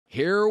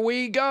Here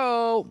we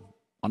go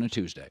on a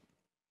Tuesday.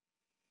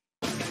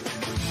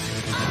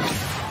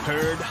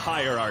 Herd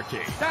hierarchy.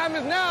 Time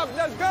is now.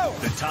 Let's go.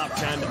 The top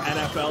 10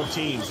 NFL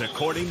teams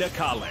according to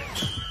Colin.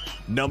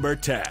 Number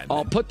 10.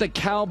 I'll put the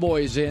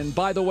Cowboys in.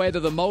 By the way, they're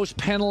the most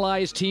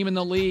penalized team in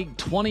the league,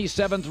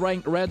 27th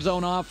ranked red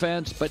zone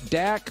offense. But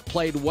Dak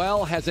played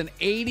well, has an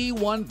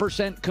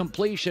 81%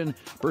 completion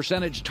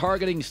percentage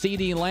targeting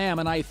CeeDee Lamb.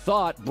 And I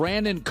thought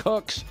Brandon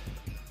Cooks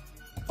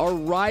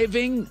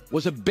arriving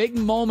was a big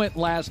moment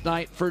last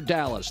night for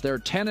Dallas. They're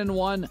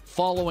 10-1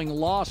 following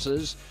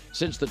losses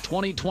since the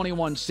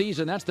 2021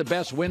 season. That's the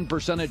best win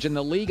percentage in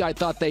the league. I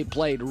thought they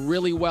played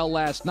really well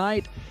last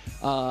night.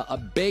 A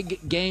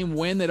big game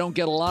win. They don't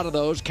get a lot of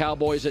those.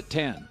 Cowboys at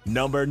 10.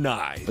 Number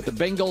 9. But the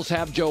Bengals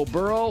have Joe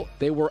Burrow.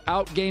 They were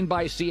outgained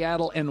by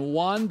Seattle and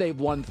won. They've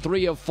won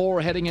 3 of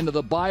 4 heading into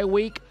the bye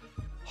week.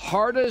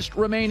 Hardest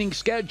remaining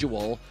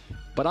schedule.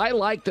 But I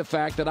like the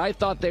fact that I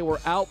thought they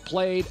were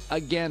outplayed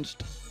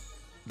against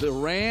the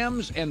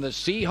Rams and the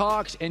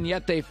Seahawks, and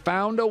yet they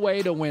found a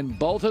way to win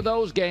both of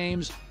those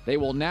games. They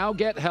will now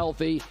get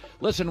healthy.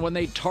 Listen, when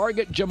they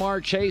target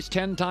Jamar Chase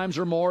 10 times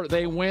or more,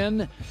 they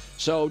win.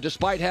 So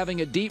despite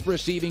having a deep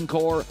receiving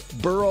core,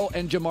 Burrow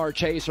and Jamar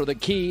Chase are the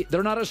key.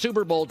 They're not a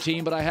Super Bowl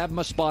team, but I have them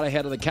a spot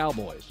ahead of the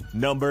Cowboys.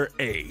 Number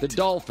 8. The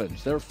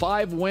Dolphins. Their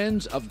 5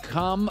 wins have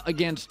come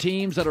against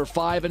teams that are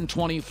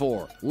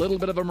 5-24. Little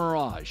bit of a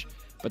mirage.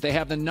 But they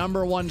have the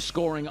number 1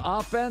 scoring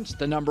offense,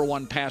 the number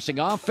 1 passing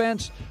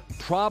offense,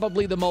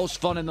 probably the most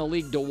fun in the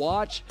league to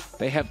watch.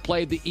 They have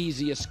played the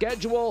easiest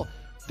schedule.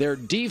 Their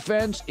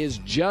defense is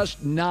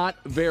just not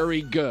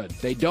very good.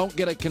 They don't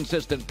get a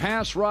consistent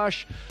pass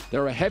rush.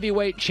 They're a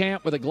heavyweight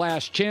champ with a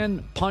glass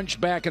chin, punch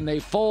back and they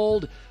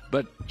fold.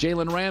 But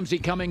Jalen Ramsey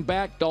coming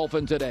back,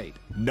 Dolphins at 8.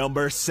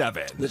 Number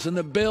 7. Listen,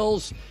 the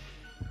Bills,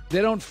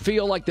 they don't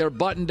feel like they're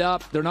buttoned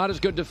up. They're not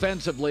as good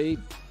defensively.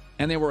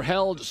 And they were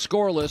held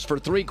scoreless for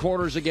 3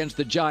 quarters against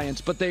the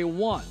Giants, but they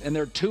won. And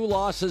their 2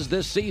 losses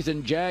this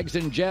season, Jags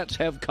and Jets,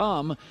 have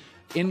come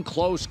in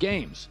close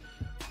games.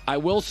 I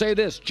will say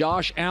this,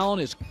 Josh Allen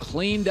has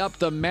cleaned up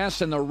the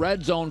mess in the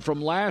red zone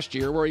from last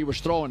year where he was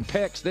throwing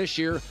picks. This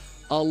year,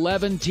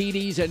 11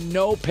 TDs and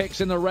no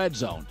picks in the red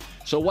zone.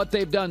 So what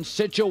they've done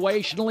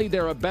situationally,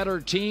 they're a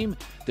better team.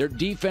 Their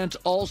defense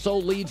also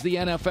leads the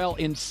NFL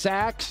in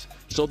sacks.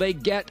 So they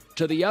get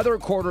to the other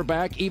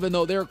quarterback, even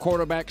though their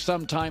quarterback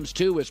sometimes,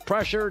 too, is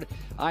pressured.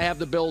 I have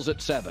the Bills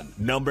at 7.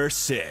 Number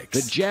 6.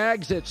 The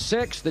Jags at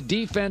 6. The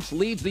defense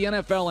leads the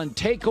NFL in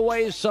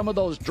takeaways. Some of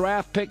those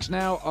draft picks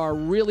now are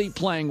really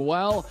playing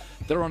well.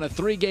 They're on a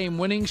 3-game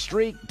winning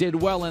streak, did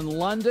well in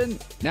London.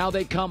 Now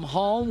they come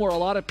home where a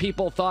lot of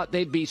people thought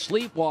they'd be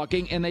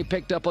sleepwalking, and they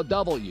picked up a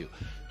W.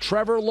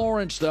 Trevor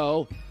Lawrence,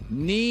 though,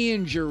 knee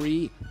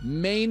injury,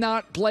 may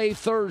not play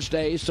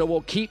Thursday, so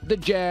we'll keep the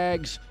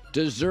Jags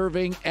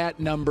deserving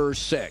at number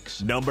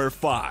 6. Number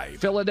 5.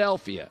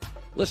 Philadelphia.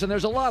 Listen,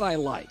 there's a lot I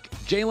like.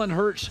 Jalen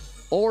Hurts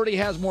already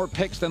has more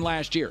picks than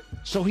last year,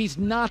 so he's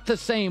not the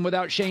same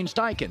without Shane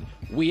Steichen.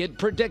 We had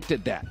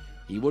predicted that.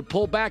 He would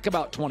pull back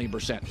about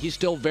 20%. He's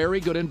still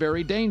very good and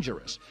very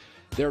dangerous.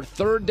 Their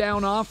 3rd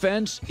down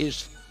offense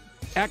is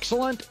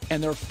excellent,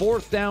 and their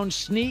 4th down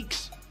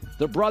sneaks,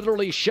 the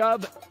brotherly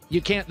shove,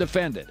 you can't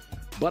defend it.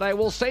 But I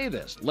will say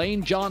this,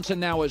 Lane Johnson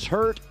now is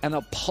hurt, and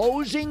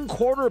opposing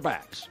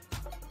quarterbacks'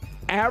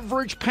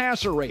 average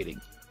passer rating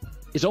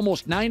is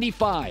almost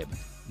 95.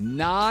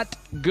 Not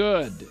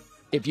good.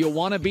 If you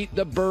want to beat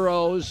the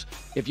Burrows,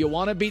 if you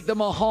want to beat the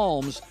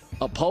Mahomes,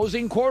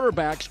 opposing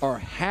quarterbacks are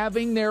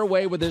having their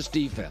way with this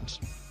defense.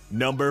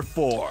 Number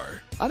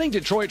 4. I think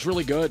Detroit's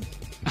really good.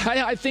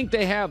 I think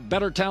they have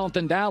better talent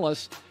than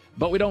Dallas,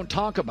 but we don't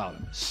talk about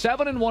them.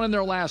 7-1 in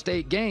their last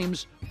 8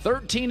 games,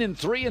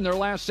 13-3 in their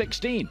last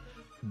 16.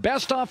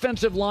 Best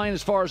offensive line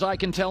as far as I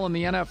can tell in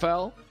the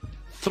NFL.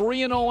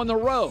 3-0 on the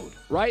road,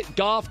 right?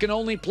 Goff can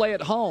only play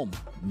at home.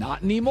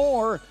 Not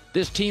anymore.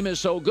 This team is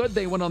so good,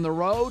 they went on the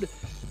road.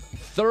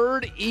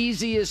 3rd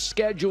easiest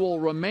schedule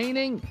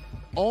remaining.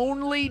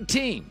 Only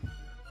team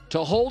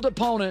to hold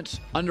opponents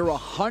under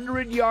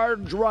 100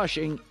 yards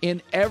rushing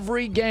in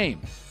every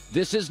game.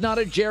 This is not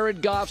a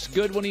Jared Goff's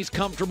good when he's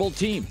comfortable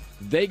team.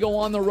 They go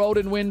on the road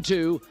and win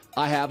 2.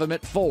 I have them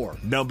at 4.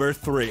 Number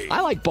 3.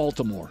 I like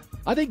Baltimore.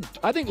 I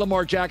think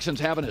Lamar Jackson's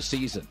having a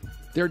season.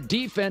 Their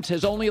defense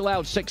has only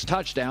allowed 6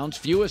 touchdowns,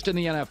 fewest in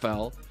the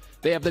NFL.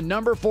 They have the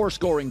number 4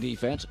 scoring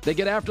defense. They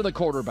get after the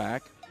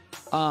quarterback.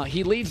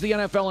 He leads the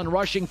NFL in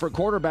rushing for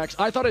quarterbacks.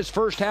 I thought his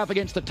first half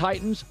against the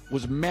Titans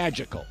was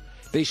magical.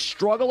 They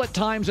struggle at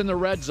times in the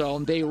red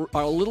zone. They are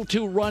a little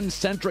too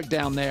run-centric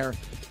down there,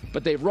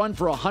 but they've run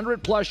for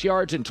 100-plus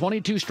yards in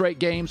 22 straight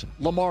games.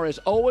 Lamar has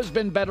always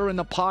been better in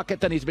the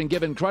pocket than he's been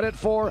given credit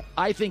for.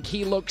 I think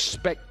he looks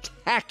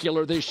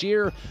spectacular this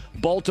year.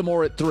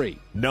 Baltimore at 3.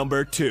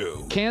 Number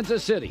 2.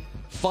 Kansas City,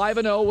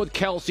 5-0 with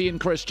Kelsey and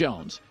Chris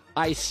Jones.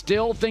 I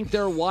still think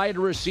their wide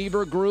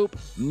receiver group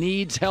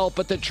needs help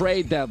at the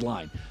trade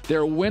deadline.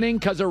 They're winning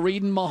because of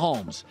Reed and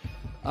Mahomes.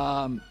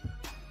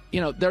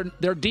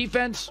 Their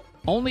defense,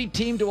 only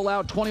team to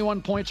allow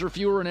 21 points or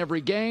fewer in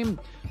every game.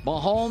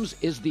 Mahomes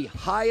is the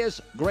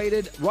highest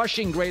graded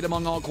rushing grade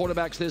among all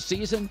quarterbacks this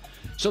season.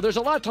 So there's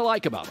a lot to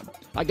like about him.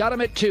 I got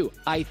him at 2.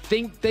 I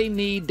think they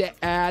need to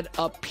add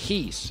a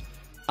piece.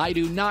 I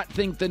do not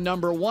think the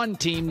number 1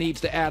 team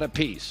needs to add a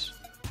piece.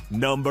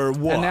 Number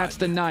 1. And that's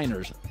the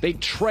Niners. They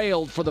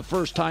trailed for the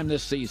first time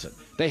this season.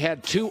 They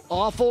had 2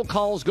 awful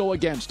calls go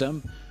against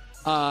them.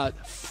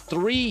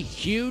 3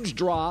 huge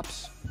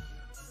drops.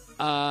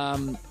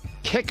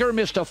 Kicker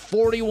missed a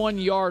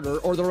 41-yarder,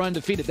 or they're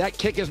undefeated. That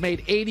kick is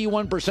made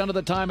 81% of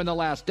the time in the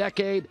last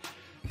decade.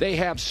 They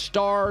have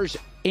stars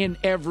in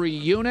every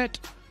unit.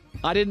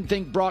 I didn't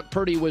think Brock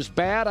Purdy was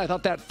bad. I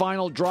thought that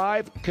final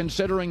drive,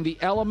 considering the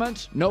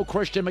elements, no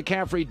Christian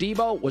McCaffrey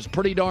Debo, was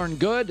pretty darn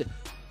good.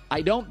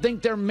 I don't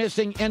think they're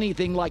missing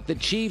anything like the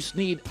Chiefs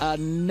need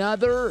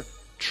another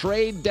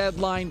trade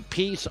deadline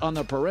piece on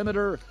the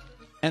perimeter,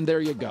 and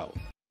there you go.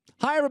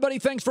 Hi, everybody.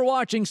 Thanks for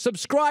watching.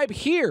 Subscribe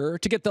here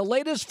to get the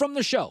latest from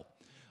the show.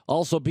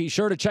 Also, be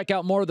sure to check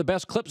out more of the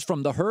best clips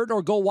from The Herd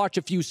or go watch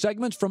a few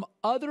segments from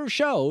other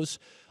shows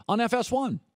on FS1.